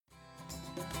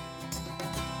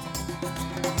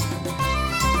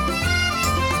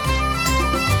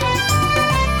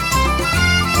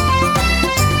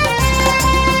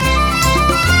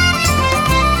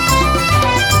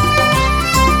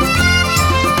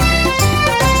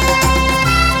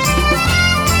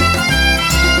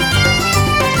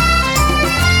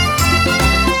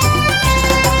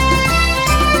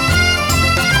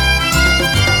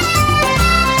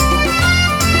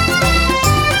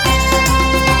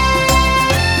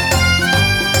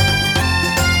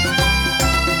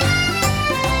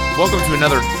Welcome to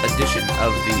another edition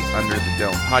of the Under the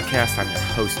Dome podcast. I'm your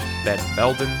host, Ben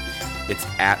Belden. It's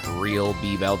at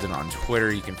RealBBelden on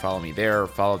Twitter. You can follow me there.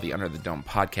 Follow the Under the Dome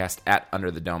podcast at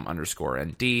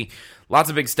UnderTheDome_ND. Lots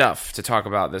of big stuff to talk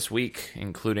about this week,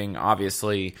 including,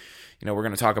 obviously, we're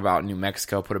going to talk about New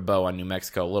Mexico, put a bow on New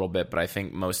Mexico a little bit, but I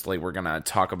think mostly we're going to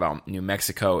talk about New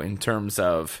Mexico in terms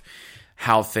of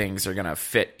how things are going to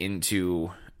fit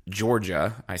into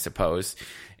Georgia, I suppose.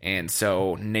 And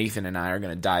so Nathan and I are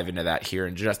going to dive into that here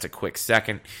in just a quick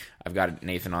second. I've got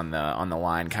Nathan on the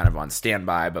line, kind of on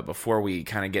standby. But before we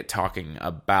kind of get talking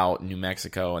about New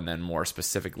Mexico and then more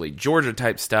specifically Georgia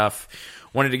type stuff,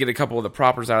 wanted to get a couple of the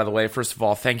propers out of the way. First of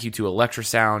all, thank you to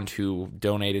Electrasound, who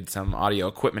donated some audio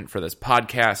equipment for this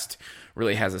podcast.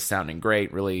 Really has us sounding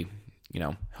great. Really,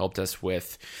 helped us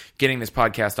with getting this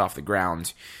podcast off the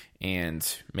ground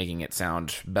and making it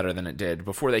sound better than it did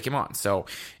before they came on. So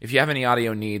if you have any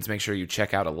audio needs, make sure you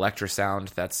check out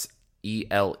Electrasound. That's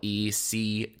ELECTRI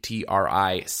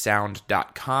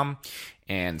sound.com,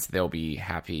 and they'll be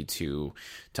happy to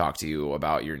talk to you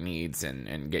about your needs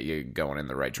and get you going in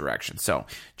the right direction. So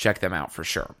check them out for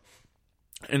sure.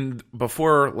 And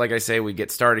before, like I say, we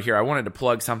get started here, I wanted to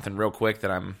plug something real quick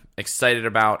that I'm excited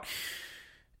about.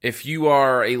 If you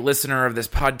are a listener of this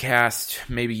podcast,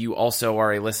 maybe you also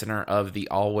are a listener of the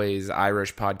Always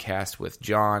Irish podcast with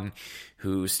John,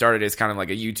 who started as kind of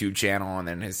like a YouTube channel and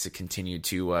then has continued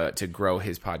to grow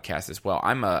his podcast as well.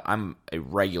 I'm a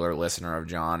regular listener of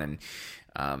John, and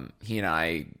he and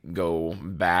I go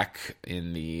back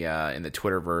in the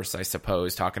Twitterverse, I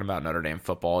suppose, talking about Notre Dame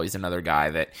football. He's another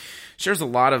guy that shares a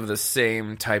lot of the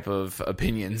same type of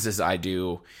opinions as I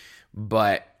do,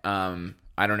 but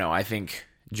I don't know. I think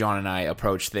John and I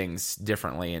approach things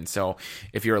differently. And so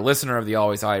if you're a listener of the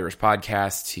Always Irish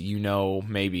podcast,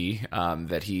 maybe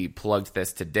that he plugged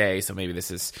this today. So maybe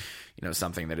this is,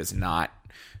 something that is not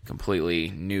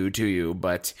completely new to you.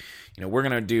 But, we're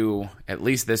going to do, at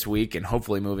least this week and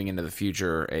hopefully moving into the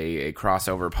future, a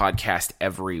crossover podcast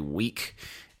every week.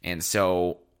 And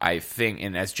so I think,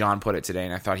 and as John put it today,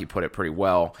 and I thought he put it pretty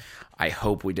well, I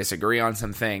hope we disagree on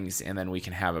some things, and then we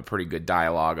can have a pretty good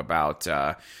dialogue about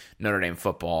Notre Dame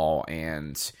football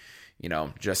and,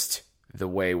 just the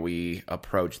way we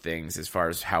approach things as far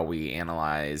as how we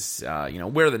analyze,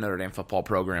 where the Notre Dame football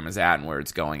program is at and where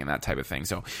it's going and that type of thing.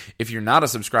 So if you're not a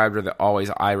subscriber to the Always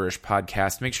Irish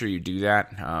podcast, make sure you do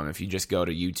that. If you just go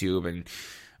to YouTube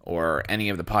or any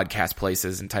of the podcast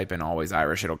places and type in Always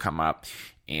Irish, it'll come up.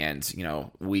 And,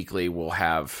 weekly we'll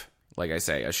have, like I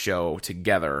say, a show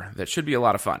together that should be a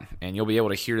lot of fun. And you'll be able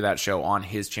to hear that show on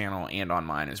his channel and on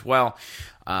mine as well.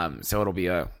 So it'll be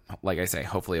like I say,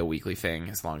 hopefully a weekly thing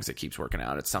as long as it keeps working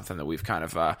out. It's something that we've kind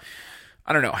of, had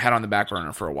on the back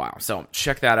burner for a while. So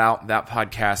check that out. That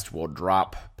podcast will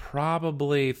drop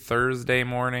probably Thursday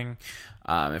morning.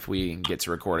 If we get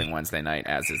to recording Wednesday night,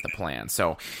 as is the plan.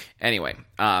 So anyway,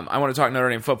 I want to talk Notre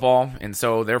Dame football, and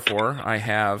so therefore I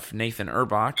have Nathan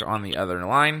Urbach on the other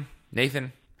line.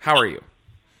 Nathan, how are you?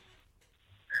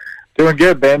 Doing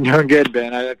good, Ben.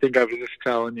 I think I was just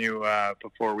telling you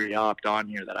before we hopped on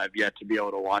here that I've yet to be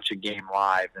able to watch a game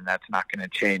live, and that's not going to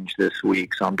change this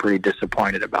week, so I'm pretty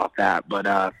disappointed about that. But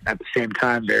at the same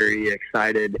time, very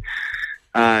excited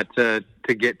to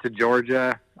get to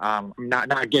Georgia.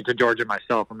 Not get to Georgia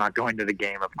myself. I'm not going to the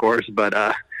game, of course, but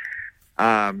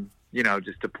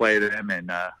just to play them,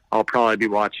 and I'll probably be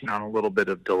watching on a little bit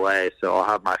of delay, so I'll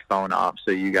have my phone off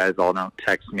so you guys all don't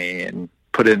text me and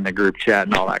put it in the group chat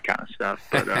and all that kind of stuff.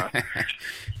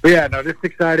 But yeah, no, just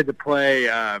excited to play.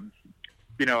 A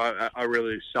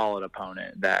really solid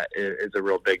opponent that is a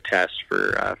real big test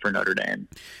for Notre Dame.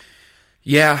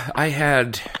 Yeah, I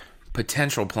had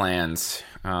potential plans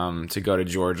to go to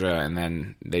Georgia, and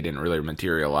then they didn't really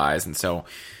materialize. And so,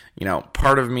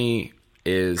 part of me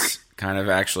is kind of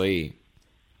actually,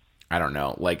 I don't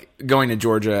know, like going to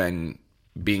Georgia and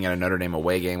being at a Notre Dame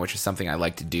away game, which is something I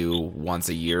like to do once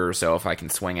a year or so if I can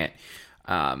swing it,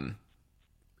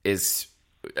 is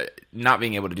not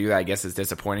being able to do that, I guess, is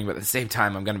disappointing. But at the same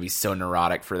time, I'm going to be so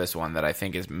neurotic for this one that I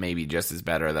think is maybe just as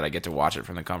better that I get to watch it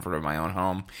from the comfort of my own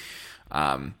home.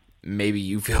 maybe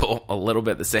you feel a little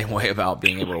bit the same way about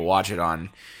being able to watch it on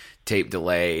tape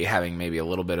delay, having maybe a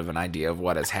little bit of an idea of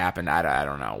what has happened. I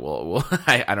don't know.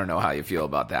 I don't know how you feel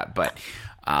about that, but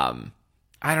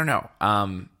I don't know.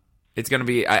 It's going to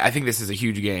be, I think this is a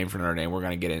huge game for Notre Dame. We're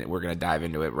going to get in, we're going to dive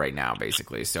into it right now,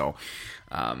 basically. So,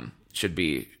 should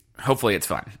be, hopefully it's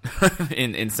fun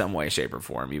in some way, shape, or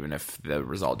form, even if the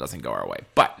result doesn't go our way.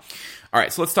 But, all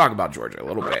right, so let's talk about Georgia a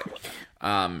little bit.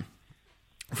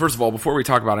 First of all, before we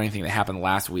talk about anything that happened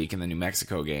last week in the New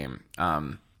Mexico game,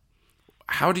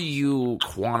 how do you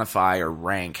quantify or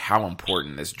rank how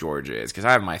important this Georgia is? Because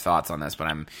I have my thoughts on this, but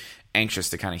I'm anxious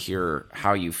to kind of hear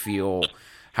how you feel,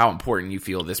 how important you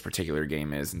feel this particular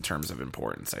game is in terms of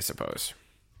importance, I suppose.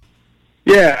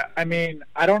 Yeah, I mean,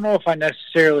 I don't know if I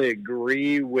necessarily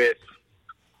agree with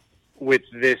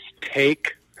this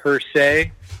take per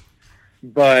se,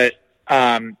 but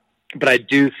I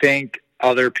do think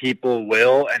other people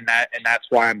will, and that's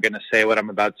why I'm going to say what I'm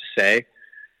about to say,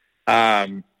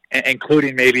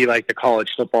 including maybe like the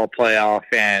college football playoff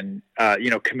and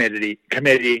committee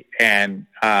and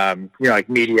like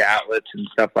media outlets and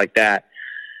stuff like that.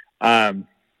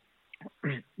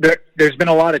 There's been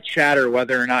a lot of chatter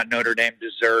whether or not Notre Dame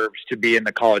deserves to be in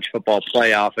the college football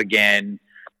playoff again,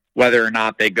 whether or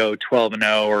not they go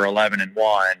 12-0 or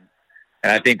 11-1.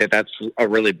 And I think that that's a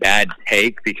really bad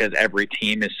take because every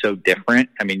team is so different.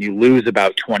 I mean, you lose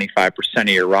about 25% of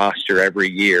your roster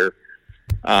every year.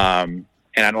 And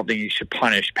I don't think you should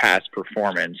punish past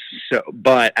performance. So,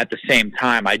 but at the same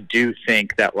time, I do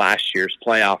think that last year's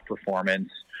playoff performance,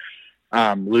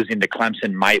 losing to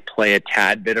Clemson might play a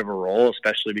tad bit of a role,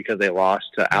 especially because they lost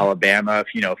to Alabama,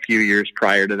 a few years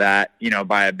prior to that,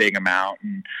 by a big amount,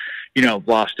 and,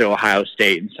 lost to Ohio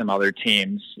State and some other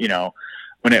teams,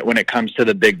 when it comes to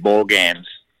the big bowl games.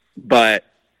 But,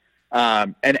 so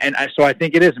I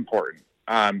think it is important.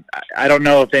 I don't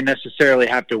know if they necessarily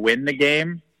have to win the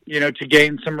game, to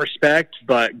gain some respect,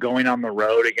 but going on the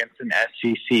road against an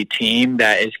SEC team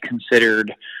that is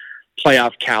considered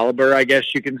playoff caliber, I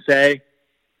guess you can say,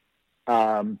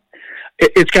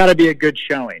 it's got to be a good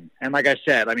showing. And like I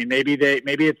said, I mean, maybe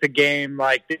it's a game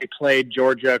like they played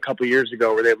Georgia a couple years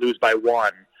ago where they lose by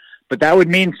 1, but that would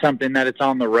mean something that it's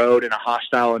on the road in a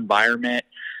hostile environment.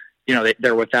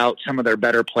 They're without some of their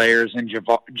better players in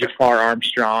Jafar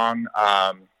Armstrong,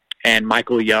 and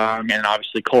Michael Young, and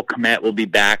obviously Cole Kmet will be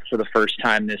back for the first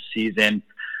time this season.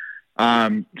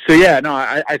 I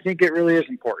think it really is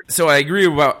important. So I agree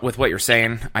with what you're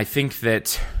saying. I think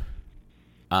that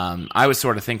I was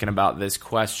sort of thinking about this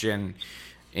question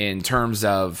in terms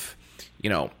of,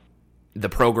 the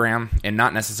program and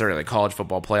not necessarily the college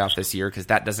football playoff this year, because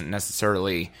that doesn't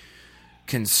necessarily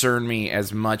concern me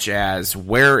as much as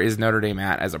where is Notre Dame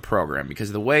at as a program.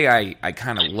 Because the way I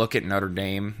kind of look at Notre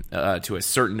Dame to a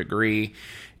certain degree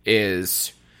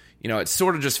is, it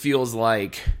sort of just feels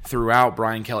like throughout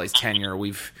Brian Kelly's tenure,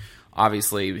 we've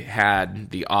obviously had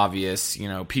the obvious,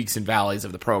 peaks and valleys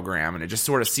of the program. And it just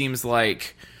sort of seems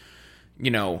like,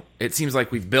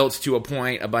 we've built to a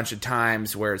point a bunch of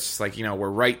times where it's just like, we're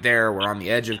right there. We're on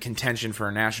the edge of contention for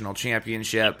a national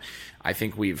championship. I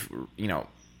think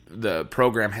the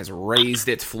program has raised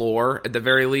its floor at the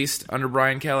very least under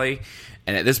Brian Kelly.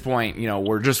 And at this point,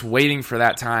 we're just waiting for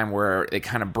that time where it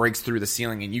kind of breaks through the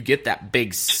ceiling and you get that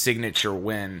big signature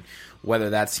win,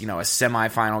 whether that's, a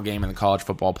semifinal game in the college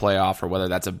football playoff or whether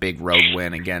that's a big road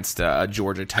win against a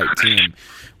Georgia-type team.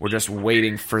 We're just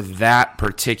waiting for that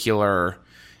particular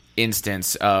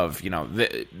instance of,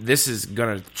 this is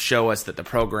going to show us that the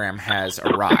program has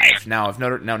arrived. Now, if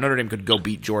Notre Dame could go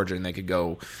beat Georgia and they could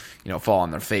go, fall on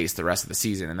their face the rest of the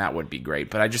season, and that would be great.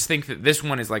 But I just think that this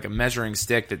one is like a measuring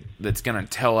stick that's going to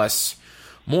tell us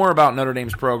more about Notre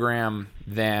Dame's program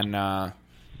than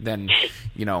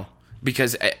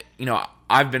because,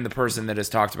 I've been the person that has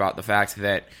talked about the fact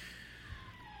that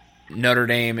Notre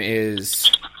Dame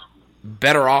is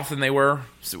better off than they were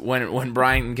when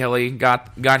Brian Kelly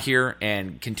got here,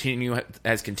 and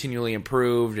has continually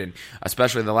improved, and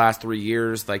especially the last 3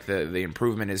 years, like the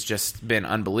improvement has just been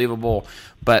unbelievable.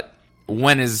 But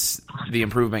when is the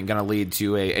improvement going to lead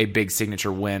to a big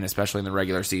signature win, especially in the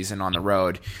regular season on the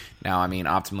road? Now, I mean,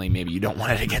 optimally, maybe you don't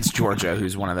want it against Georgia,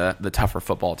 who's one of the tougher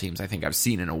football teams I think I've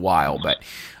seen in a while. But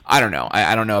I don't know.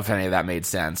 I don't know if any of that made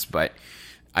sense, but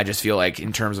I just feel like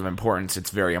in terms of importance, it's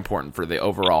very important for the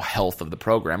overall health of the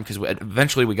program, because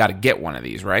eventually we got to get one of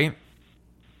these, right?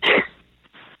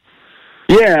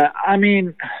 Yeah, I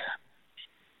mean,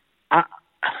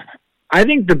 I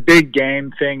think the big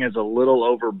game thing is a little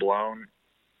overblown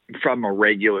from a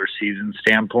regular season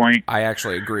standpoint. I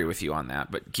actually agree with you on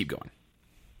that, but keep going.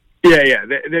 Yeah.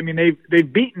 I mean,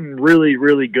 they've beaten really,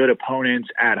 really good opponents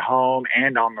at home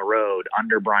and on the road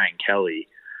under Brian Kelly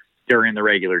during the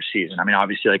regular season. I mean,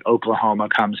 obviously, like Oklahoma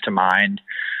comes to mind.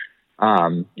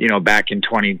 Back in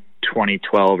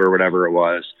 2012 or whatever it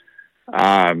was.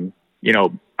 I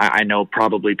know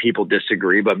probably people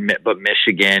disagree, but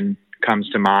Michigan comes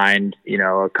to mind.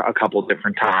 A couple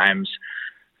different times.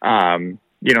 So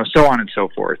on and so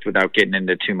forth. Without getting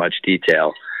into too much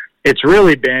detail, it's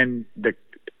really been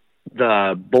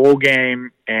the bowl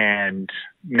game and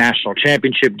national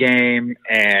championship game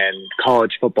and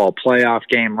college football playoff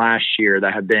game last year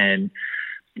that have been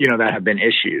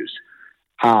issues.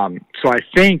 So I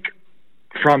think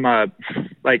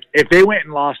if they went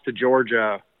and lost to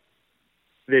Georgia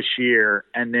this year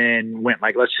and then went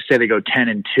let's just say they go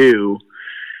 10-2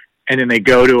 and then they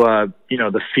go to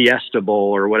the Fiesta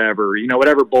Bowl or whatever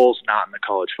bowl's not in the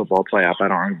college football playoff. I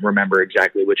don't remember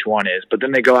exactly which one is, but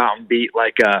then they go out and beat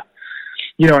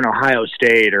an Ohio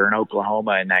State or an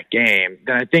Oklahoma in that game,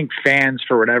 then I think fans,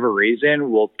 for whatever reason,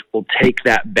 will take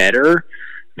that better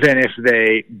than if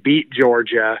they beat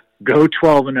Georgia, go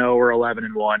 12-0 or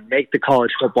 11-1, make the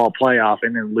college football playoff,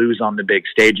 and then lose on the big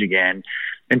stage again.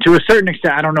 And to a certain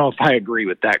extent, I don't know if I agree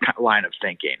with that line of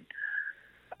thinking.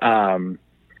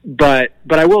 But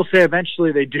I will say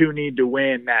eventually they do need to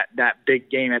win that big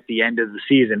game at the end of the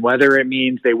season, whether it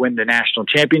means they win the national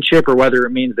championship or whether it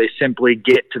means they simply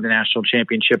get to the national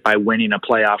championship by winning a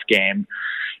playoff game,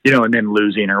 and then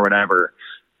losing or whatever.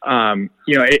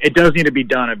 It does need to be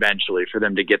done eventually for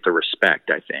them to get the respect,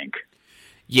 I think.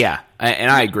 Yeah, and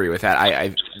I agree with that.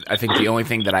 I think the only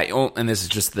thing that and this is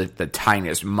just the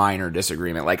tiniest minor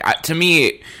disagreement, to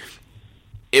me,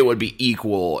 it would be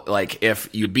equal. Like if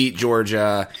you beat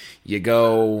Georgia, you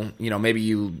go, maybe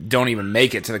you don't even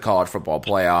make it to the college football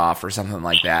playoff or something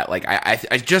like that.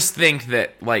 I just think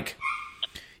that like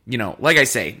I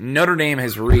say, Notre Dame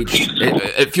has reached,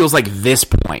 it feels like this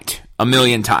point a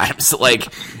million times.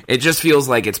 It just feels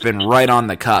like it's been right on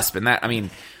the cusp. And that,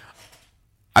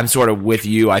 I'm sort of with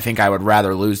you. I think I would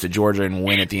rather lose to Georgia and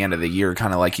win at the end of the year,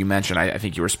 kind of like you mentioned. I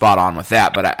think you were spot on with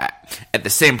that. But at the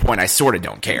same point, I sort of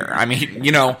don't care.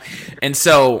 And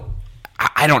so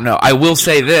I don't know. I will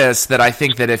say this, that I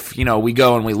think that if, we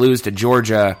go and we lose to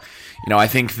Georgia, I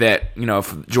think that,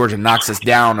 if Georgia knocks us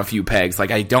down a few pegs,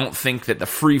 I don't think that the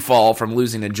free fall from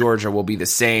losing to Georgia will be the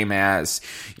same as,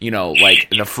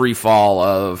 the free fall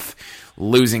of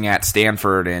losing at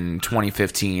Stanford in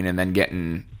 2015 and then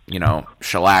getting,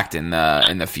 shellacked in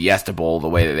the Fiesta Bowl the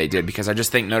way that they did, because I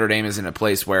just think Notre Dame is in a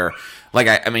place where,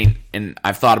 and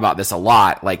I've thought about this a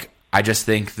lot, I just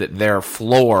think that their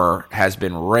floor has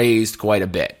been raised quite a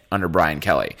bit under Brian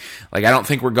Kelly. I don't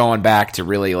think we're going back to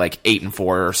really 8-4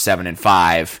 or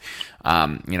 7-5.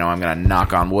 I'm going to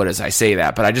knock on wood as I say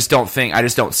that, but I just don't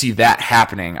see that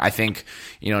happening. I think,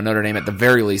 Notre Dame at the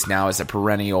very least now is a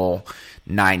perennial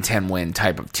 9-10 win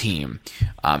type of team.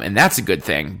 And that's a good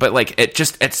thing. But it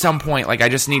just at some point, I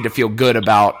just need to feel good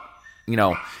about,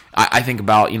 I think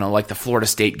about, the Florida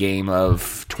State game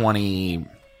of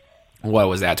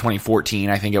 2014,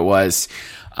 I think it was.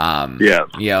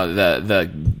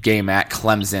 The game at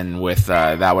Clemson with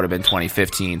that would have been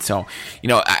 2015. So,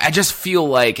 I just feel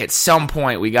like at some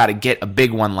point we got to get a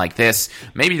big one like this.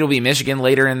 Maybe it'll be Michigan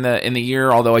later in the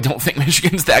year, although I don't think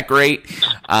Michigan's that great.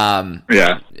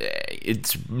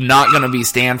 It's not going to be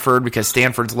Stanford because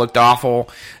Stanford's looked awful.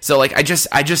 So I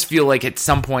just feel like at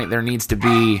some point there needs to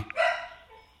be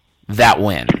that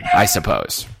win, I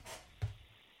suppose.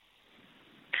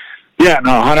 Yeah,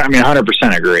 no,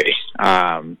 100% agree.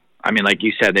 Like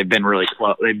you said, they've been really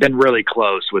close. They've been really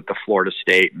close with the Florida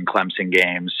State and Clemson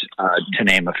games, to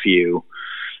name a few.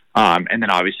 And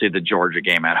then obviously the Georgia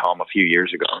game at home a few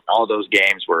years ago. All those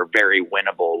games were very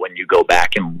winnable when you go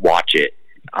back and watch it.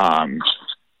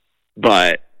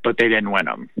 But they didn't win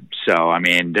them. So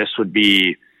this would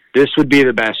be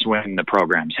the best win the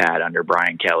program's had under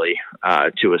Brian Kelly,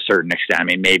 to a certain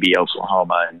extent. Maybe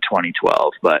Oklahoma in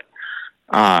 2012, but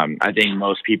I think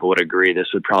most people would agree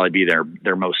this would probably be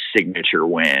their most signature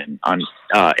win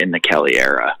in the Kelly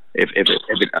era, if it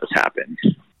does happen.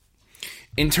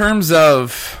 In terms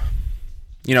of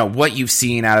what you've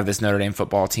seen out of this Notre Dame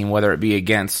football team, whether it be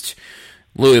against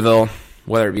Louisville,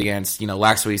 whether it be against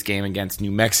last week's game against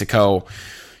New Mexico,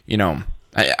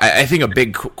 I think a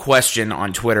big question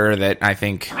on Twitter that I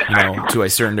think to a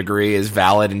certain degree is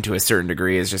valid and to a certain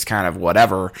degree is just kind of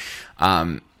whatever.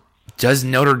 Does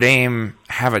Notre Dame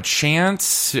have a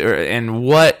chance, and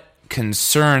what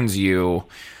concerns you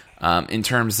in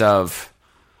terms of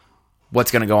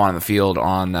what's going to go on in the field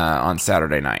on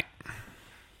Saturday night?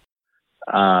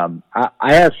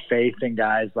 I have faith in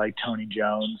guys like Tony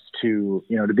Jones to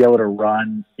be able to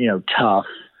run, tough,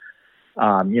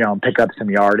 and pick up some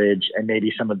yardage, and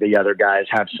maybe some of the other guys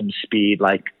have some speed.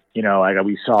 Like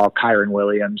we saw Kyron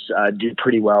Williams do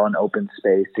pretty well in open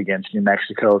space against New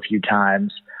Mexico a few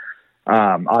times.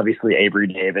 Obviously Avery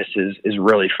Davis is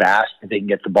really fast if they can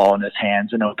get the ball in his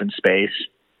hands in open space.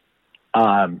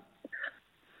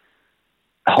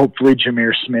 Hopefully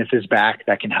Jameer Smith is back.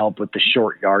 That can help with the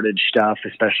short yardage stuff,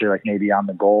 especially like maybe on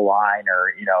the goal line,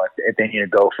 or, if they need to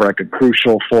go for like a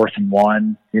crucial 4th and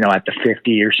 1, at the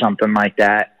 50 or something like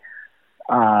that.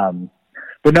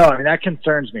 But no, I mean, that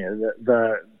concerns me.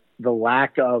 The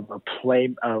lack of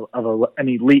an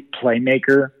elite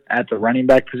playmaker at the running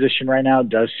back position right now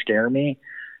does scare me.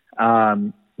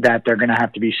 That they're going to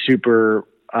have to be super,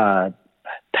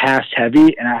 pass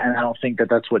heavy, and I don't think that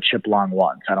that's what Chip Long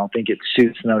wants. I don't think it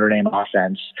suits Notre Dame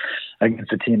offense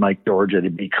against a team like Georgia to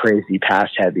be crazy pass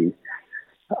heavy.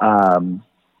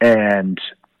 And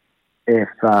if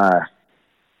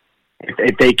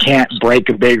they can't break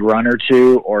a big run or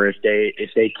two, or if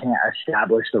they can't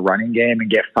establish the running game and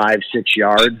get 5-6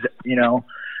 yards,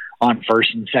 on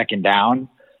 1st and 2nd down,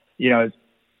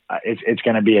 it's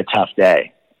going to be a tough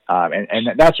day. And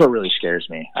that's what really scares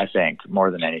me, I think,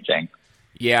 more than anything.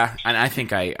 Yeah, and I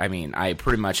think I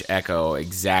pretty much echo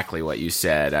exactly what you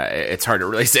said. It's hard to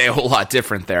really say a whole lot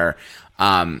different there.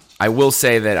 I will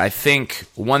say that I think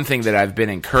one thing that I've been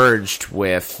encouraged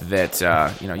with that,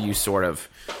 you sort of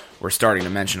were starting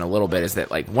to mention a little bit is that,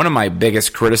 like, one of my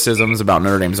biggest criticisms about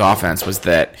Notre Dame's offense was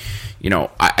that,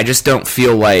 I just don't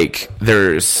feel like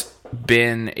there's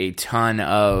been a ton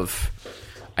of,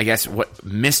 I guess,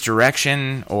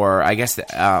 misdirection, or I guess,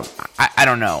 I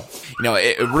don't know.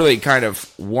 It really kind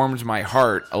of warmed my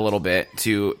heart a little bit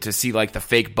to see like the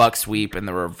fake buck sweep and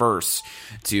the reverse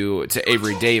to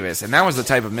Avery Davis. And that was the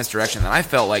type of misdirection that I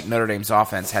felt like Notre Dame's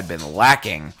offense had been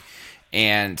lacking.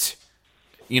 And,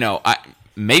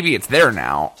 maybe it's there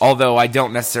now, although I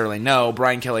don't necessarily know.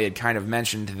 Brian Kelly had kind of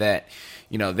mentioned that,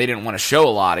 they didn't want to show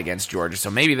a lot against Georgia. So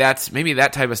maybe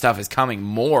that type of stuff is coming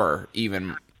more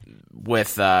even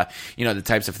with the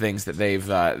types of things that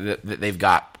they've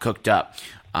got cooked up.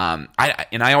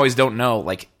 I always don't know,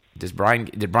 like, did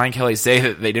Brian Kelly say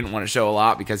that they didn't want to show a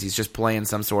lot because he's just playing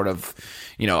some sort of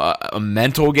a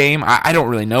mental game? I don't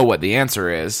really know what the answer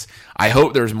is. I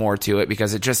hope there's more to it,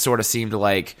 because it just sort of seemed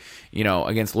like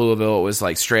against Louisville it was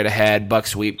like straight ahead buck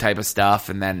sweep type of stuff,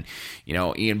 and then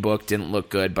Ian Book didn't look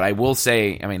good. But I will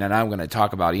say, and I'm going to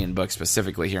talk about Ian Book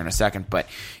specifically here in a second, but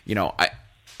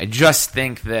I just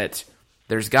think that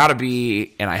there's got to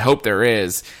be, and I hope there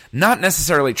is, not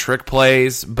necessarily trick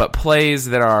plays, but plays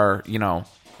that are,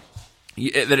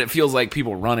 that it feels like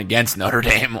people run against Notre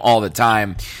Dame all the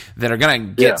time, that are going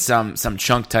to get some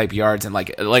chunk type yards. And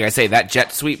like I say, that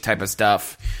jet sweep type of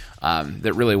stuff,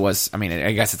 that really was,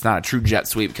 I guess it's not a true jet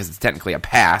sweep because it's technically a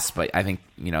pass, but I think,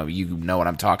 you know what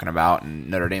I'm talking about, and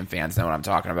Notre Dame fans know what I'm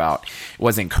talking about. It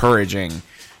was encouraging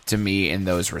to me in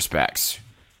those respects.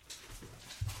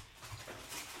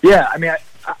 Yeah,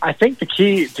 I think the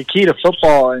key to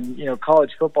football, and college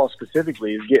football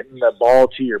specifically, is getting the ball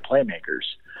to your playmakers.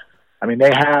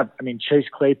 Chase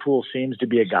Claypool seems to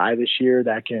be a guy this year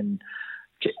that can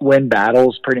win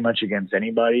battles pretty much against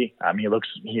anybody. He looks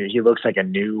like a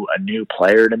new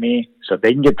player to me. So if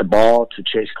they can get the ball to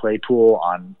Chase Claypool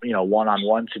on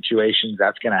one-on-one situations,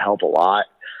 that's going to help a lot.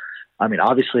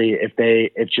 Obviously, if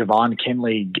Javon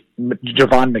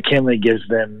McKinley gives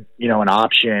them, an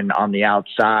option on the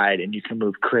outside, and you can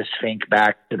move Chris Fink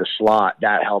back to the slot,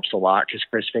 that helps a lot, because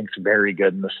Chris Fink's very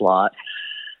good in the slot.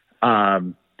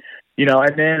 And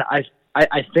then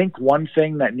I think one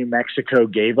thing that New Mexico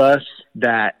gave us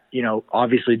that,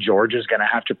 obviously Georgia's going to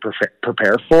have to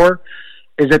prepare for,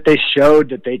 is that they showed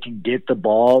that they can get the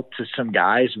ball to some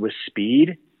guys with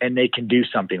speed, and they can do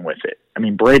something with it.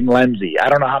 Braden Lenzy, I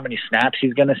don't know how many snaps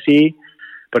he's going to see,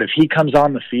 but if he comes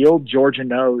on the field, Georgia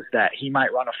knows that he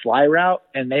might run a fly route,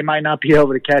 and they might not be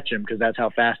able to catch him because that's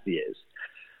how fast he is.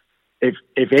 If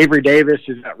Avery Davis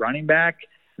is at running back,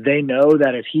 they know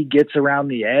that if he gets around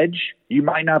the edge, you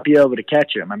might not be able to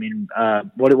catch him.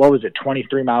 What was it,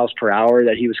 23 miles per hour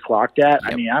that he was clocked at?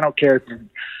 Yep. I don't care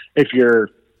if you're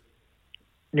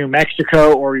New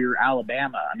Mexico or you're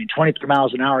Alabama. 23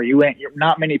 miles an hour,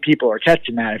 not many people are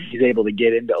catching that if he's able to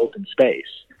get into open space.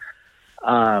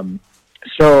 They've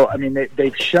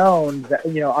shown that,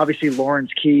 obviously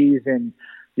Lawrence Keys and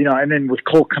then with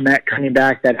Cole Kmet coming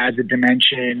back, that adds a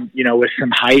dimension, with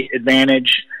some height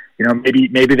advantage.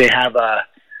 Maybe they have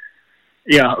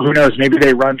who knows, maybe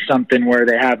they run something where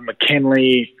they have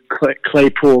McKinley,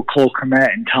 Claypool, Cole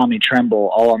Kmet, and Tommy Tremble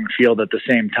all on the field at the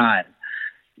same time.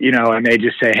 and they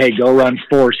just say, hey, go run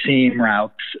 4 seam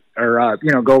routes or,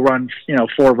 go run,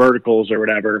 4 verticals or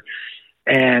whatever.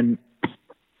 And,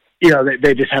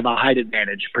 they just have a height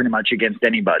advantage pretty much against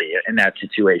anybody in that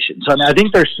situation. So, I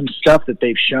think there's some stuff that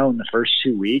they've shown the first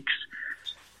 2 weeks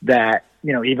that,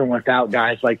 even without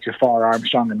guys like Jafar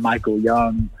Armstrong and Michael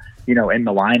Young, in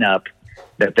the lineup,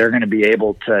 that they're going to be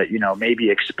able to,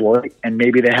 maybe exploit, and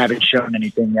maybe they haven't shown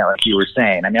anything yet, like you were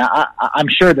saying. I'm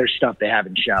sure there's stuff they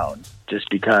haven't shown just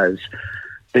because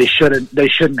they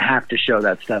shouldn't have to show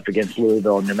that stuff against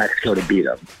Louisville and New Mexico to beat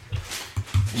them.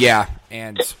 Yeah,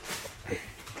 and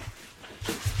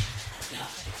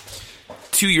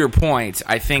to your point,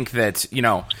 I think that,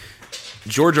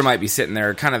 Georgia might be sitting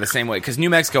there kind of the same way, because New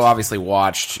Mexico obviously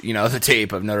watched, the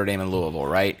tape of Notre Dame and Louisville,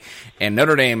 right? And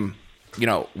Notre Dame,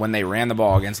 when they ran the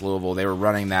ball against Louisville, they were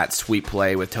running that sweep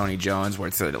play with Tony Jones where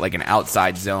it's like an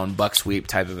outside zone buck sweep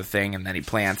type of a thing, and then he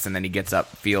plants, and then he gets up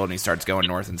field, and he starts going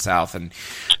north and south, and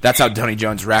that's how Tony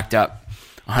Jones racked up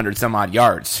 100-some-odd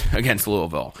yards against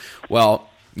Louisville. Well,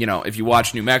 if you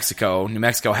watch New Mexico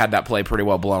had that play pretty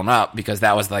well blown up because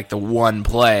that was like the one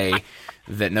play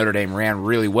that Notre Dame ran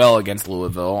really well against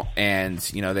Louisville, and,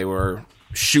 they were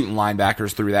shooting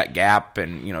linebackers through that gap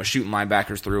and, shooting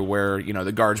linebackers through where,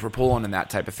 the guards were pulling and that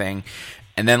type of thing.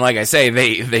 And then, like I say,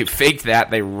 they faked that.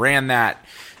 They ran that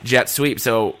jet sweep.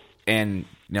 So, and,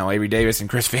 Avery Davis and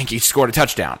Chris Fink each scored a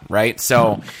touchdown, right?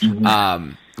 So,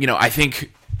 I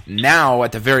think now,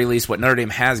 at the very least, what Notre Dame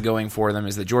has going for them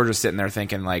is that Georgia's sitting there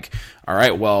thinking, like, all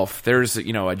right, well, if there's,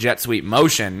 a jet sweep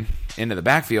motion into the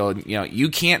backfield, you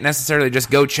can't necessarily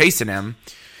just go chasing him,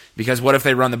 because what if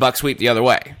they run the buck sweep the other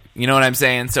way? You know what I'm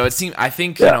saying? So I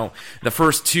think the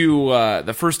first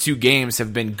two games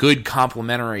have been good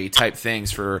complementary type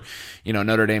things for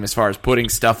Notre Dame as far as putting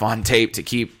stuff on tape to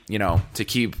keep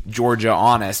Georgia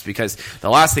honest, because the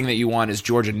last thing that you want is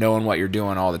Georgia knowing what you're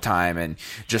doing all the time and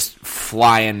just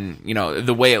flying,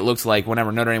 the way it looked like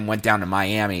whenever Notre Dame went down to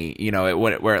Miami,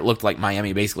 where it looked like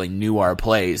Miami basically knew our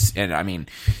plays. And I mean,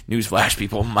 newsflash,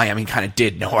 people, Miami kind of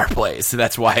did know our plays, so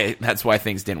that's why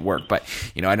things didn't work. But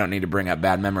I don't need to bring up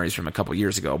bad memories from a couple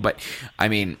years ago, but I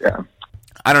mean,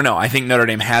 I don't know. I think Notre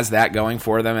Dame has that going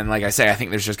for them, and like I say, I think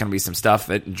there's just going to be some stuff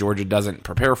that Georgia doesn't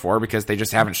prepare for because they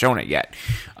just haven't shown it yet.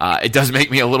 It does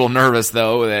make me a little nervous,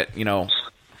 though, that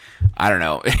I don't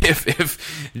know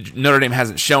if Notre Dame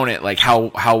hasn't shown it. Like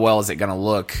how well is it going to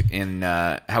look in?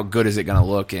 How good is it going to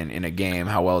look in a game?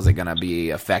 How well is it going to be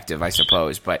effective? I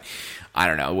suppose, but I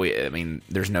don't know. I mean,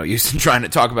 there's no use in trying to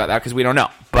talk about that because we don't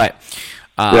know. But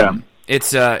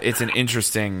it's an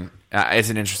interesting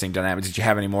dynamic. Did you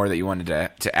have any more that you wanted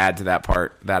to add to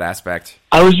that aspect?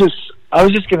 I was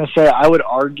just going to say, I would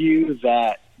argue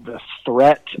that the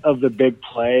threat of the big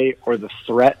play or the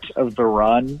threat of the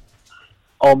run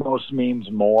almost means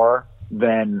more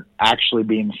than actually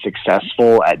being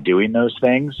successful at doing those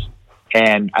things.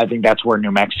 And I think that's where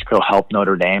New Mexico helped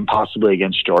Notre Dame possibly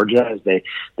against Georgia, as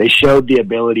they showed the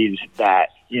abilities that,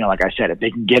 like I said, if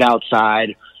they can get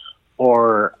outside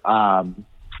or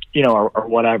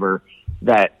whatever,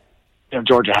 that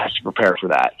Georgia has to prepare for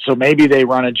that. So maybe they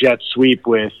run a jet sweep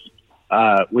with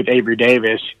Avery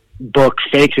Davis, Book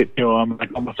fakes it to him,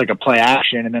 almost like a play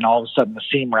action, and then all of a sudden the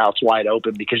seam route's wide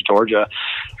open because Georgia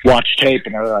watched tape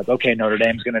and they're like, okay, Notre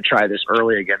Dame's going to try this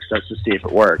early against us to see if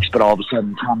it works. But all of a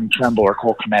sudden Tommy Tremble or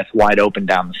Cole Kmet's wide open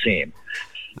down the seam.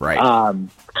 Right.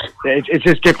 It's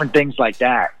just different things like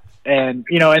that. And,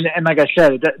 and like I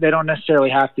said, they don't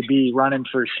necessarily have to be running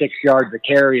for 6 yards a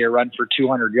carry or run for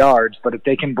 200 yards, but if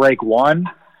they can break one,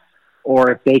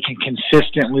 or if they can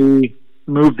consistently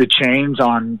move the chains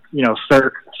on,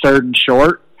 third and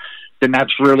short, then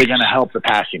that's really going to help the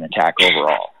passing attack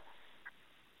overall.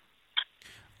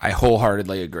 I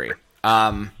wholeheartedly agree.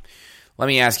 Let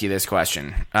me ask you this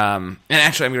question. And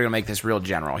actually, I'm going to make this real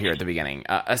general here at the beginning.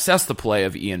 Assess the play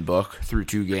of Ian Book through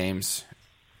 2 games.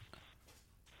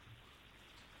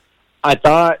 I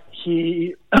thought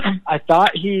he,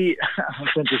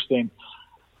 it's interesting.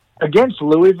 Against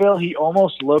Louisville, he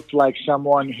almost looked like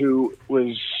someone who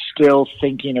was still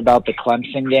thinking about the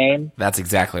Clemson game. That's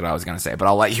exactly what I was going to say, but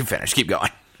I'll let you finish. Keep going.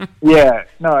 Yeah,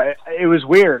 no, it was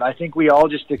weird. I think we all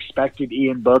just expected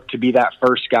Ian Book to be that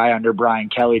first guy under Brian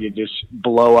Kelly to just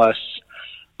blow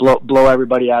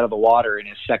everybody out of the water in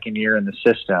his second year in the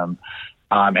system.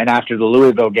 And after the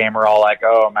Louisville game, we're all like,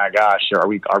 "Oh my gosh, are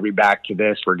we back to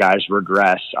this where guys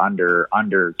regress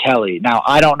under Kelly?" Now,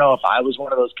 I don't know if I was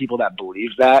one of those people that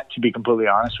believes that, to be completely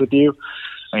honest with you.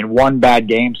 I mean, one bad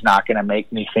game's not going to make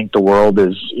me think the world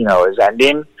is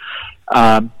ending.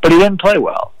 But he didn't play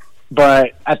well.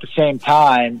 But at the same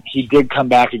time, he did come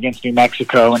back against New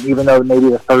Mexico, and even though maybe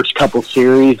the first couple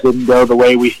series didn't go the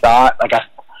way we thought,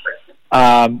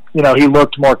 he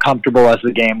looked more comfortable as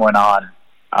the game went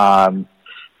on.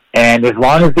 And as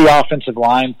long as the offensive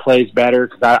line plays better,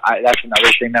 because that's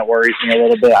another thing that worries me a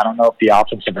little bit. I don't know if the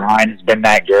offensive line has been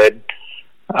that good.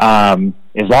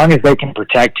 As long as they can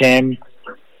protect him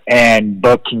and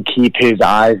Book can keep his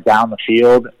eyes down the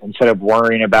field instead of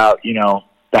worrying about,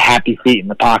 the happy feet in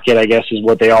the pocket, I guess is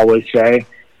what they always say.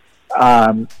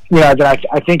 Then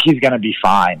I think he's going to be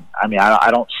fine. I mean,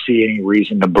 I don't see any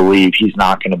reason to believe he's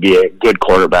not going to be a good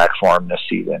quarterback for him this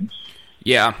season.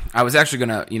 Yeah, I was actually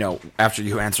going to, after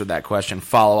you answered that question,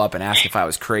 follow up and ask if I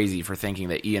was crazy for thinking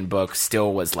that Ian Book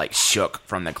still was, shook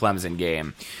from the Clemson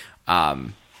game.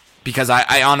 Because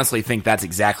I honestly think that's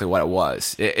exactly what it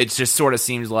was. It just sort of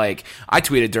seems like I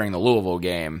tweeted during the Louisville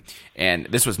game, and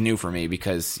this was new for me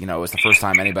because, it was the first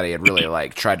time anybody had really,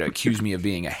 tried to accuse me of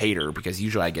being a hater, because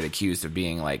usually I get accused of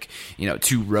being,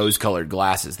 two rose-colored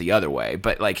glasses the other way.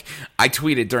 But, I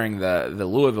tweeted during the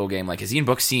Louisville game, is Ian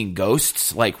Book seeing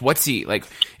ghosts? What's he,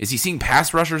 is he seeing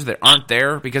pass rushers that aren't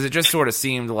there? Because it just sort of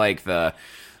seemed like the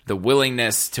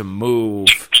willingness to move,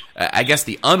 I guess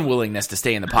the unwillingness to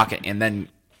stay in the pocket, and then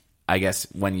I guess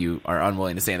when you are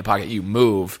unwilling to stay in the pocket, you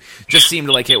move. Just seemed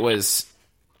like it was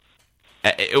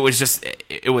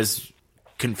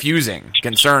confusing,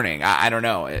 concerning. I don't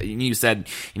know. You said,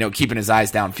 keeping his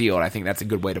eyes downfield. I think that's a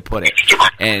good way to put it.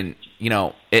 And,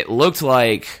 it looked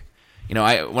like,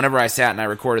 whenever I sat and I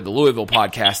recorded the Louisville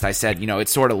podcast, I said, it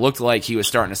sort of looked like he was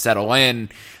starting to settle in.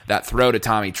 That throw to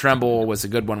Tommy Tremble was a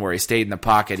good one where he stayed in the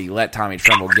pocket. He let Tommy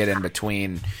Tremble get in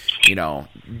between,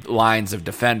 lines of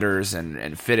defenders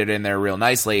and fit it in there real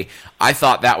nicely. I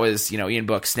thought that was, Ian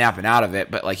Book snapping out of it,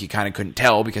 but you kind of couldn't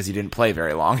tell because he didn't play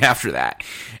very long after that.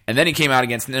 And then he came out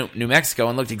against New Mexico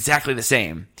and looked exactly the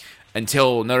same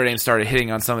until Notre Dame started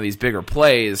hitting on some of these bigger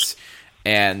plays.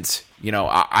 And,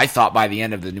 I thought by the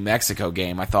end of the New Mexico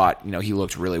game, I thought, he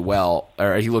looked really well,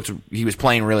 or he was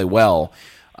playing really well.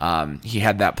 He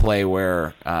had that play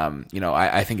where,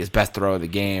 I think his best throw of the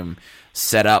game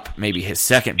set up maybe his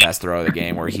second best throw of the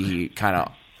game, where he kind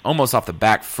of almost off the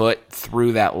back foot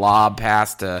threw that lob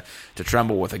pass to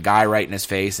Tremble with a guy right in his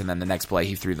face, and then the next play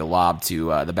he threw the lob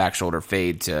to the back shoulder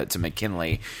fade to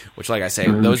McKinley, which, like I say,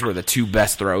 those were the two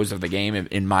best throws of the game,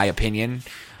 in my opinion,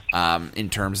 in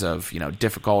terms of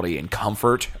difficulty and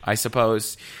comfort, I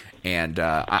suppose. And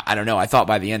I don't know. I thought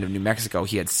by the end of New Mexico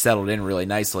he had settled in really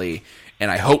nicely,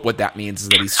 and I hope what that means is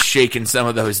that he's shaken some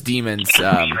of those demons,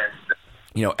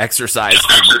 exercised,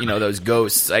 those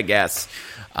ghosts, I guess.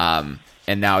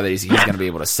 And now that he's going to be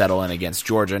able to settle in against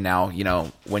Georgia. Now,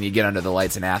 when you get under the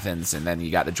lights in Athens and then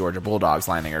you got the Georgia Bulldogs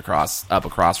lining across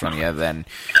from you, then,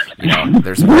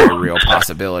 there's a very real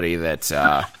possibility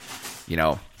that,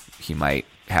 he might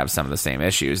have some of the same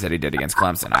issues that he did against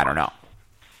Clemson. I don't know.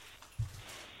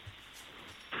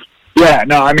 Yeah,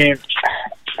 no, I mean,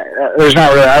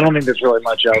 I don't think there's really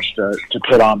much else to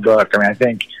put on Book. I mean, I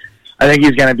think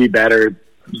he's going to be better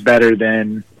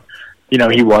than,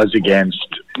 he was against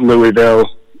Louisville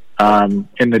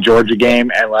in the Georgia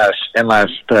game, unless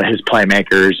his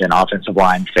playmakers and offensive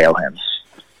line fail him.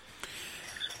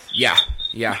 Yeah,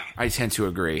 I tend to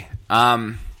agree.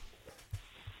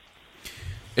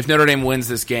 If Notre Dame wins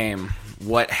this game,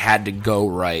 what had to go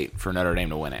right for Notre Dame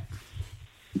to win it?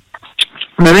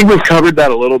 I think we've covered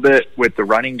that a little bit with the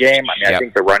running game. I mean, yep. I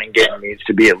think the running game needs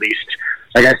to be at least,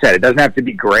 like I said, it doesn't have to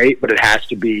be great, but it has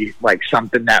to be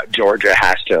something that Georgia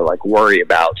has to worry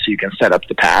about so you can set up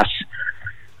the pass.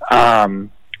 And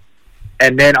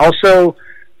then also,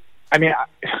 I mean,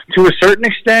 to a certain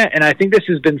extent, and I think this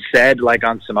has been said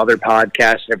on some other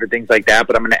podcasts and everything like that,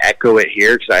 but I'm going to echo it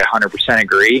here because I 100%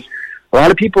 agree. A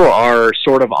lot of people are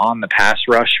sort of on the pass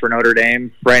rush for Notre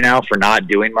Dame right now for not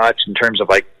doing much in terms of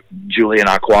Julian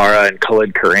Aquara and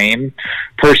Khalid Kareem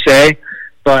per se,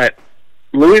 but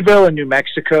Louisville and New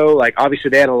Mexico, obviously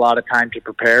they had a lot of time to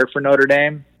prepare for Notre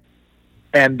Dame,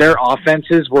 and their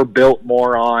offenses were built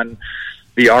more on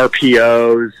the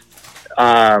RPOs,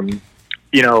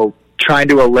 trying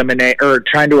to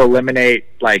eliminate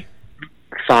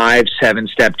 5-7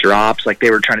 step drops.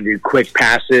 They were trying to do quick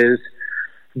passes.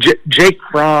 Jake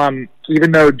Fromm,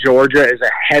 even though Georgia is a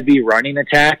heavy running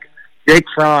attack, Jake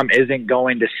Fromm isn't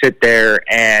going to sit there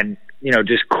and,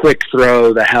 just quick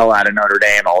throw the hell out of Notre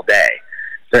Dame all day.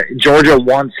 Georgia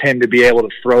wants him to be able to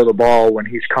throw the ball when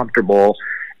he's comfortable,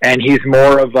 and he's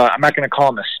more of a, I'm not going to call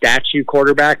him a statue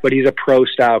quarterback, but he's a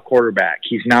pro-style quarterback.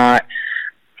 He's not,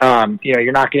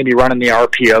 you're not going to be running the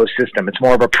RPO system. It's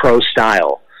more of a pro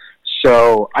style.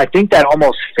 So I think that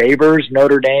almost favors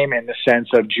Notre Dame in the sense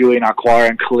of Julian Alcala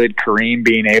and Khalid Kareem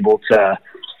being able to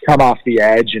come off the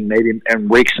edge and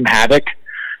wreak some havoc.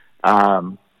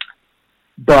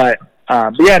 But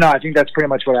yeah, no, I think that's pretty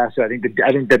much what I said.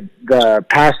 I think the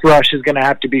pass rush is going to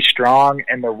have to be strong,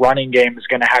 and the running game is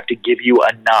going to have to give you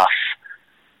enough,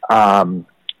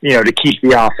 to keep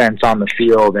the offense on the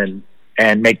field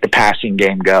and make the passing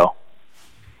game go.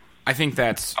 I think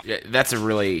that's a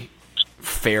really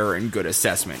fair and good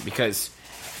assessment because,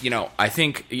 I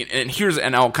think,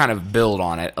 and I'll kind of build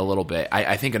on it a little bit.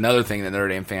 I think another thing that Notre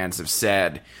Dame fans have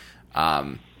said,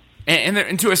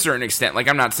 and to a certain extent, like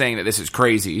I'm not saying that this is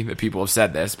crazy that people have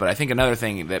said this, but I think another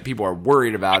thing that people are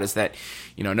worried about is that,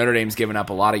 Notre Dame's given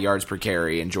up a lot of yards per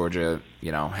carry and Georgia,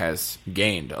 has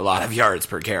gained a lot of yards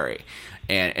per carry.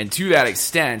 And to that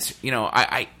extent,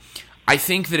 I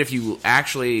think that if you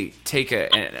actually take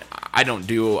and I don't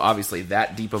do obviously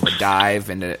that deep of a dive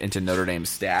into Notre Dame's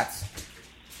stats,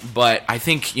 but I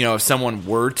think, if someone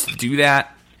were to do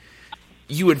that,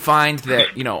 you would find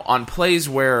that, on plays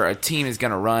where a team is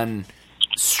going to run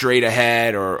straight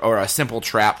ahead or a simple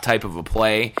trap type of a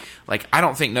play, like I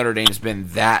don't think Notre Dame's been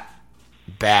that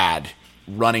bad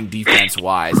running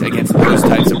defense-wise against those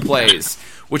types of plays,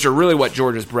 which are really what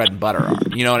Georgia's bread and butter are.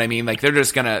 You know what I mean? Like they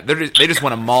just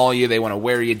want to maul you, they want to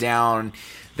wear you down,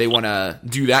 they want to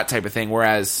do that type of thing.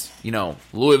 Whereas,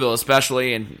 Louisville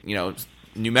especially, and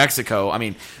New Mexico,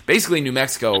 basically New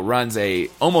Mexico runs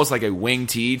almost like a wing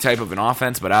T type of an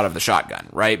offense, but out of the shotgun,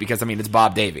 right? Because it's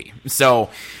Bob Davie. So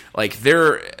like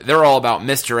they're all about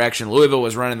misdirection. Louisville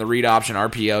was running the read option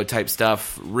RPO type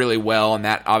stuff really well, and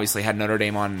that obviously had Notre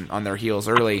Dame on their heels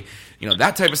early.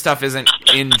 That type of stuff isn't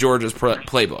in Georgia's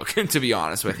playbook, to be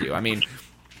honest with you.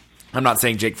 I'm not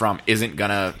saying Jake Fromm isn't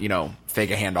gonna, fake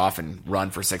a handoff and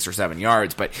run for 6 or 7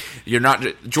 yards, but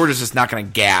Georgia's just not gonna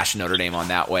gash Notre Dame on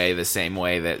that way the same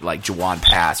way that like Juwan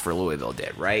Pass for Louisville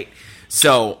did, right?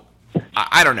 So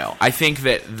I don't know. I think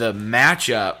that the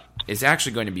matchup is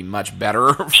actually going to be much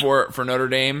better for Notre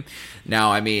Dame.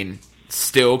 Now,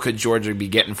 still could Georgia be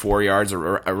getting 4 yards a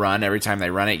run every time they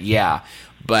run it? Yeah.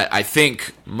 But I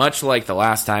think, much like the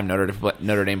last time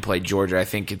Notre Dame played Georgia, I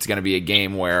think it's going to be a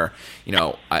game where,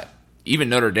 even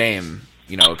Notre Dame,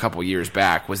 a couple years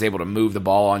back, was able to move the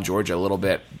ball on Georgia a little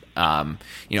bit,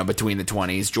 between the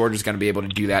 20s. Georgia's going to be able to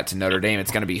do that to Notre Dame.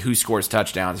 It's going to be who scores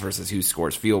touchdowns versus who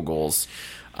scores field goals.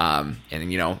 And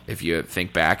if you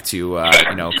think back to,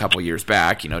 a couple years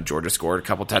back, Georgia scored a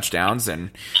couple touchdowns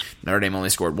and Notre Dame only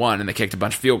scored one and they kicked a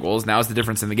bunch of field goals. Now is the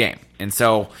difference in the game. And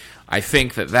so I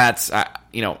think that's I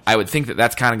would think that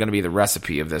that's kind of going to be the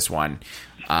recipe of this one.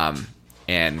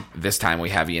 And this time we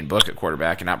have Ian Book at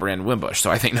quarterback and not Brandon Wimbush.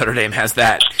 So I think Notre Dame has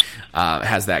that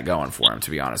going for him, to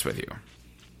be honest with you.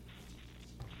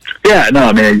 Yeah, no,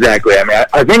 exactly.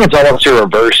 I think it's almost a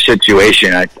reverse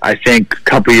situation. I think a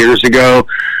couple years ago,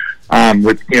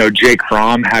 with Jake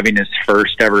Fromm having his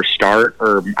first ever start,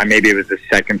 or maybe it was his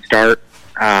second start,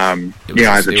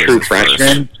 as a true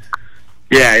freshman. First.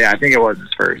 Yeah, I think it was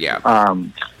his first. Yeah.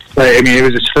 But it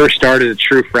was his first start as a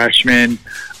true freshman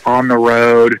on the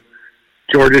road.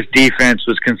 Georgia's defense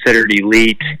was considered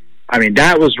elite.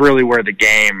 That was really where the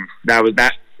game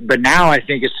that. But now I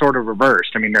think it's sort of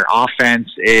reversed. Their offense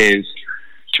is,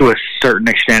 to a certain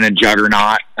extent, a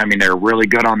juggernaut. They're really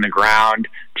good on the ground.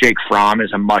 Jake Fromm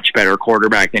is a much better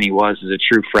quarterback than he was as a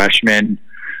true freshman.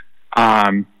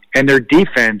 And their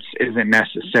defense isn't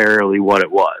necessarily what it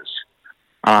was.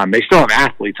 They still have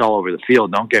athletes all over the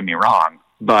field, don't get me wrong,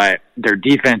 but their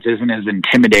defense isn't as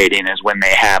intimidating as when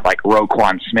they have like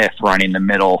Roquan Smith running the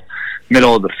middle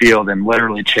of the field and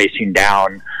literally chasing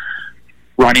down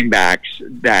running backs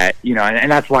that,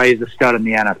 and that's why he's a stud in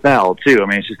the NFL too.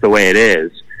 It's just the way it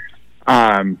is.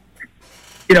 And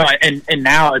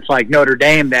now it's like Notre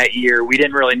Dame that year, we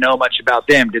didn't really know much about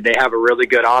them. Did they have a really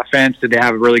good offense? Did they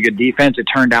have a really good defense? It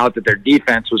turned out that their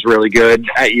defense was really good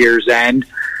at year's end,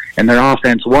 and their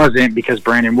offense wasn't because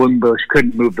Brandon Wimbush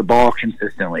couldn't move the ball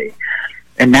consistently.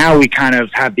 And now we kind of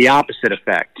have the opposite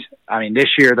effect. This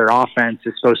year their offense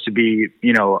is supposed to be,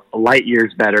 light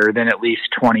years better than at least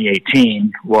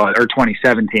 2018 was, or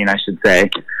 2017, I should say.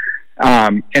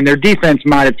 And their defense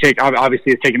might have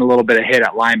obviously it's taken a little bit of hit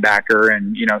at linebacker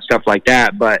and, stuff like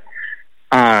that. But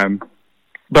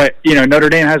Notre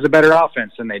Dame has a better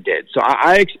offense than they did. So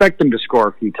I expect them to score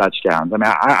a few touchdowns.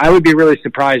 I would be really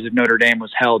surprised if Notre Dame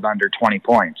was held under 20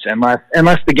 points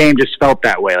unless the game just felt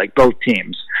that way, like both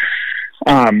teams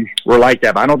were like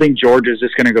that. But I don't think Georgia's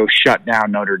just going to go shut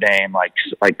down Notre Dame like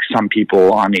some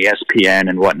people on ESPN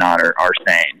and whatnot are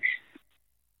saying.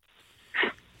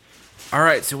 All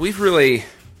right, so we've really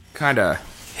kind of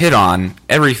hit on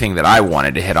everything that I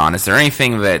wanted to hit on. Is there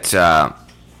anything that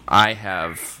I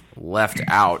have left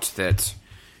out that,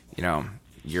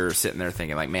 you're sitting there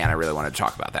thinking like, man, I really want to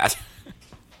talk about that?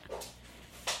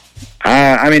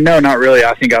 No, not really.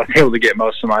 I think I was able to get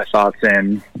most of my thoughts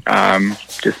in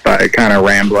just by kind of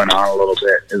rambling on a little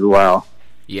bit as well.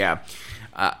 Yeah.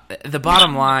 The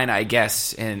bottom line, I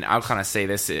guess, and I'll kind of say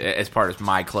this as part of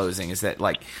my closing, is that,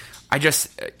 like, I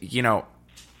just,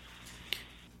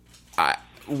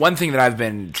 one thing that I've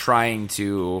been trying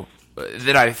to,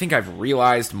 that I think I've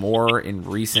realized more in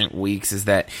recent weeks is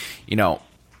that,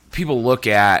 people look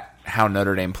at how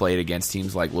Notre Dame played against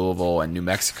teams like Louisville and New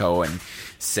Mexico and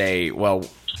say, well,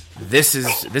 this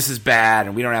is bad,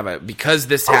 and we don't have because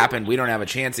this happened, we don't have a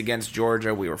chance against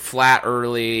Georgia. We were flat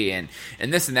early, and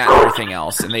this and that and everything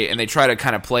else, and they try to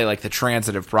kind of play like the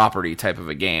transitive property type of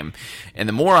a game. And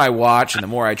the more I watch, and the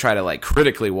more I try to like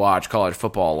critically watch college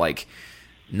football, like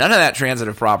none of that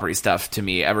transitive property stuff to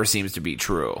me ever seems to be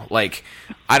true. Like,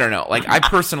 I don't know. Like, I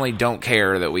personally don't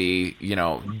care that we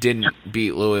didn't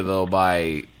beat Louisville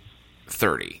by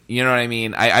 30. You know what I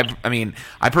mean?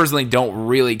 I personally don't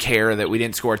really care that we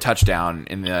didn't score a touchdown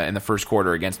in the first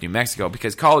quarter against New Mexico,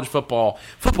 because college football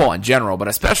in general, but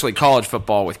especially college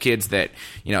football with kids that,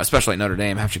 especially at Notre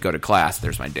Dame, have to go to class.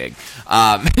 There's my dig.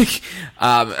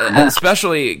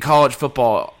 Especially college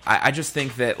football, I just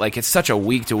think that, like, it's such a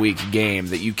week-to-week game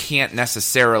that you can't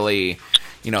necessarily,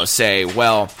 say,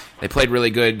 well, they played really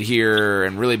good here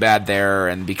and really bad there,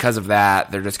 and because of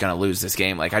that, they're just going to lose this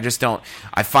game. Like, I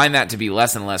find that to be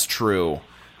less and less true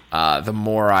the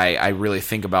more I really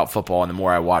think about football and the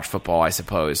more I watch football, I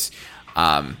suppose.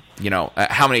 How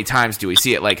many times do we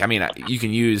see it? Like, you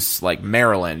can use, like,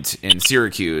 Maryland and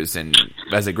Syracuse and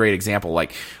as a great example.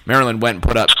 Like, Maryland went and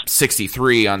put up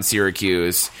 63 on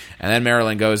Syracuse, and then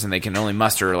Maryland goes and they can only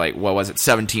muster, like,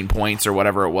 17 points or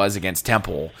whatever it was against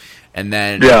Temple. And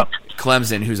then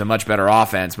Clemson, who's a much better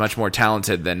offense, much more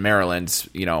talented than Maryland's,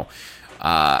 they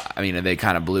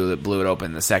kind of blew it open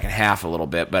in the second half a little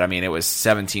bit, but it was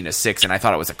 17-6, and I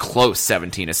thought it was a close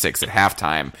 17-6 at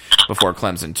halftime before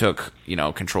Clemson took,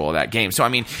 control of that game. So,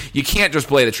 you can't just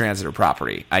play the transitive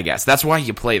property, I guess. That's why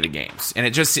you play the games. And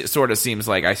it just sort of seems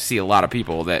like I see a lot of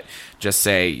people that just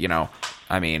say,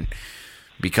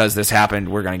 because this happened,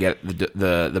 we're going to get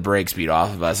the brakes beat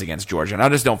off of us against Georgia. And I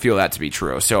just don't feel that to be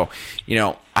true. So,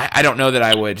 I don't know that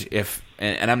I would,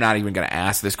 and I'm not even going to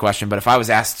ask this question, but if I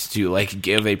was asked to, like,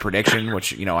 give a prediction,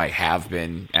 which, I have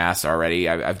been asked already,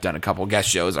 I've done a couple guest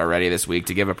shows already this week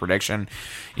to give a prediction,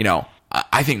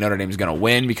 I think Notre Dame is going to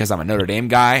win because I'm a Notre Dame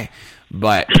guy.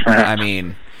 But,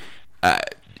 the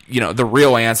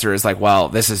real answer is, like, well,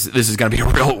 this is going to be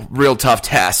a real tough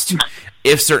test.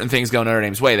 If certain things go Notre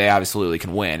Dame's way, they absolutely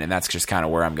can win, and that's just kind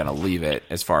of where I'm going to leave it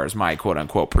as far as my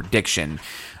quote-unquote prediction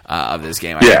of this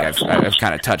game. I think I've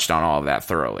kind of touched on all of that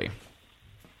thoroughly.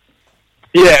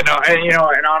 Yeah, no,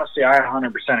 and honestly, I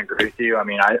 100% agree with you.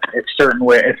 If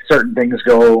certain things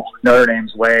go Notre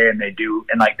Dame's way, and they do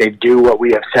what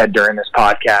we have said during this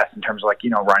podcast in terms of, like,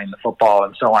 running the football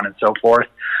and so on and so forth,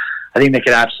 I think they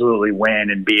could absolutely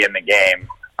win and be in the game.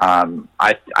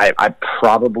 I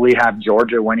probably have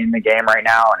Georgia winning the game right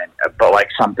now, but like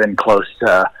something close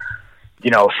to,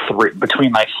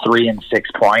 between like 3 and 6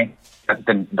 points.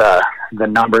 The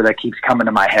number that keeps coming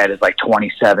to my head is like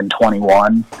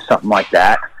 27-21, something like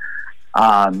that.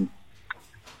 And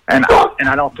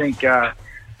I don't think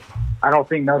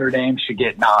Notre Dame should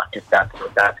get knocked if that's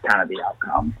kind of the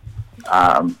outcome.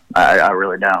 I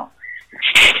really don't.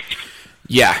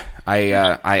 Yeah,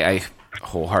 I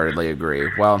wholeheartedly agree.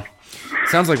 Well,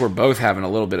 sounds like we're both having a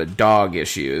little bit of dog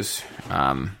issues.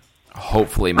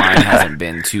 Hopefully mine hasn't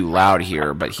been too loud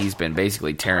here, but he's been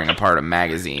basically tearing apart a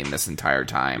magazine this entire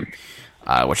time,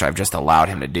 which I've just allowed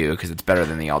him to do because it's better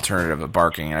than the alternative of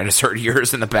barking, and I just heard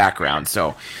yours in the background.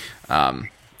 So I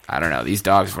don't know. These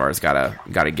dogs of ours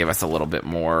gotta give us a little bit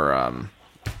more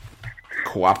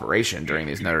cooperation during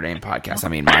these Notre Dame podcasts.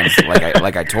 Mine's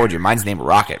like I told you, mine's named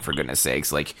Rocket, for goodness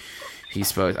sakes. Like,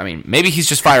 maybe he's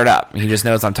just fired up. He just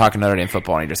knows I'm talking Notre Dame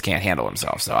football and he just can't handle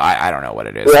himself. So I don't know what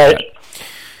it is. Right. But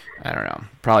I don't know.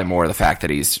 Probably more the fact that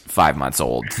he's 5 months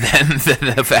old than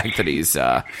the fact that he's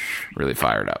really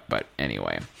fired up. But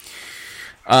anyway.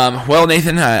 Well,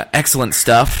 Nathan, excellent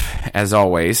stuff, as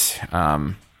always.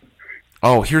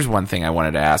 Here's one thing I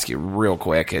wanted to ask you real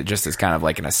quick, just as kind of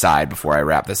like an aside before I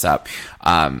wrap this up.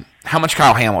 How much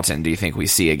Kyle Hamilton do you think we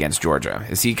see against Georgia?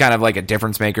 Is he kind of like a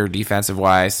difference maker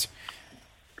defensive-wise?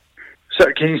 So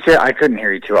can you say, I couldn't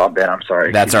hear you too all bit, I'm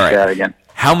sorry. That's all right. Say that again?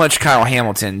 how much Kyle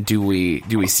Hamilton do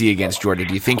we see against Georgia?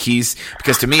 Do you think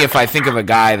because to me, if I think of a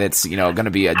guy that's, going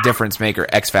to be a difference maker,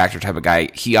 X factor type of guy,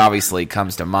 he obviously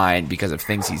comes to mind because of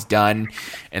things he's done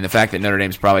and the fact that Notre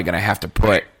Dame's probably going to have to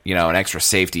put, an extra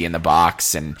safety in the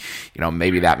box, and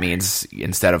maybe that means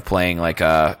instead of playing like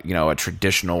a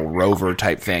traditional rover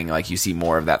type thing, like you see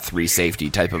more of that 3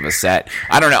 safety type of a set.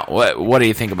 I don't know. What do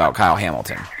you think about Kyle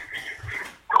Hamilton?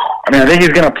 I think he's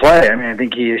going to play. I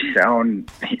think he is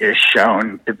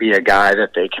shown to be a guy that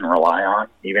they can rely on,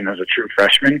 even as a true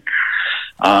freshman.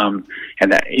 And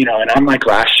that, and unlike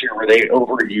last year where they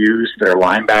overused their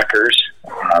linebackers,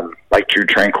 like Drew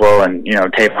Tranquil and,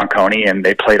 Tavon Coney, and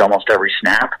they played almost every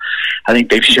snap, I think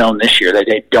they've shown this year that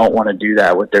they don't want to do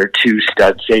that with their 2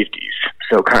 stud safeties.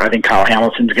 So I think Kyle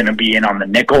Hamilton's going to be in on the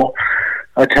nickel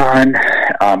a ton.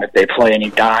 If they play any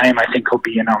dime, I think he'll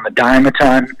be in on the dime a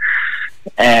ton.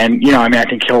 And, I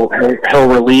think he'll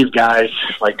relieve guys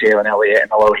like Jalen Elliott and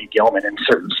Alohi Gilman in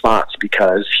certain spots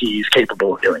because he's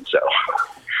capable of doing so.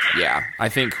 Yeah, I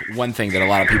think one thing that a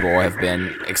lot of people have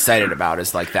been excited about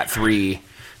is like that three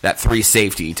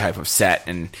safety type of set,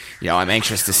 and I'm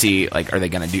anxious to see like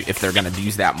if they're gonna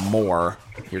use that more.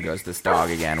 Here goes this dog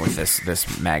again with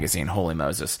this magazine. Holy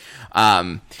Moses!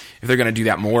 If they're gonna do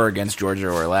that more against Georgia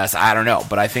or less, I don't know.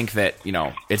 But I think that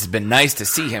it's been nice to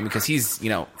see him because he's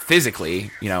physically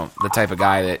the type of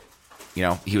guy that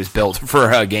he was built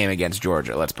for a game against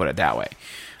Georgia. Let's put it that way.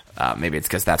 Maybe it's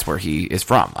because that's where he is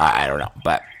from. I don't know.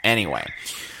 But anyway.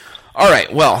 All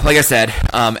right. Well, like I said,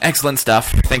 excellent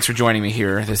stuff. Thanks for joining me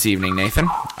here this evening, Nathan.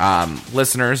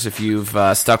 Listeners, if you've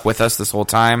stuck with us this whole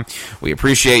time, we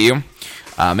appreciate you.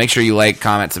 Make sure you like,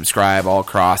 comment, subscribe all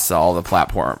across all the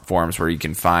platforms where you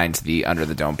can find the Under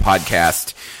the Dome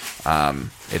podcast.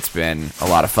 It's been a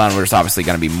lot of fun. There's obviously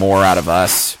going to be more out of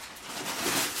us.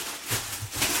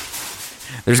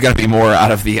 There's going to be more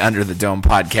out of the Under the Dome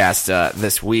podcast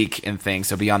this week and things,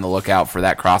 so be on the lookout for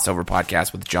that crossover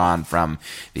podcast with John from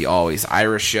the Always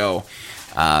Irish Show.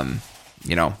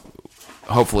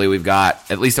 Hopefully we've got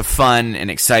at least a fun and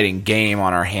exciting game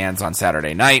on our hands on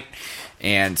Saturday night.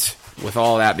 And with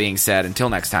all that being said, until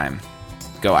next time,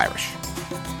 go Irish.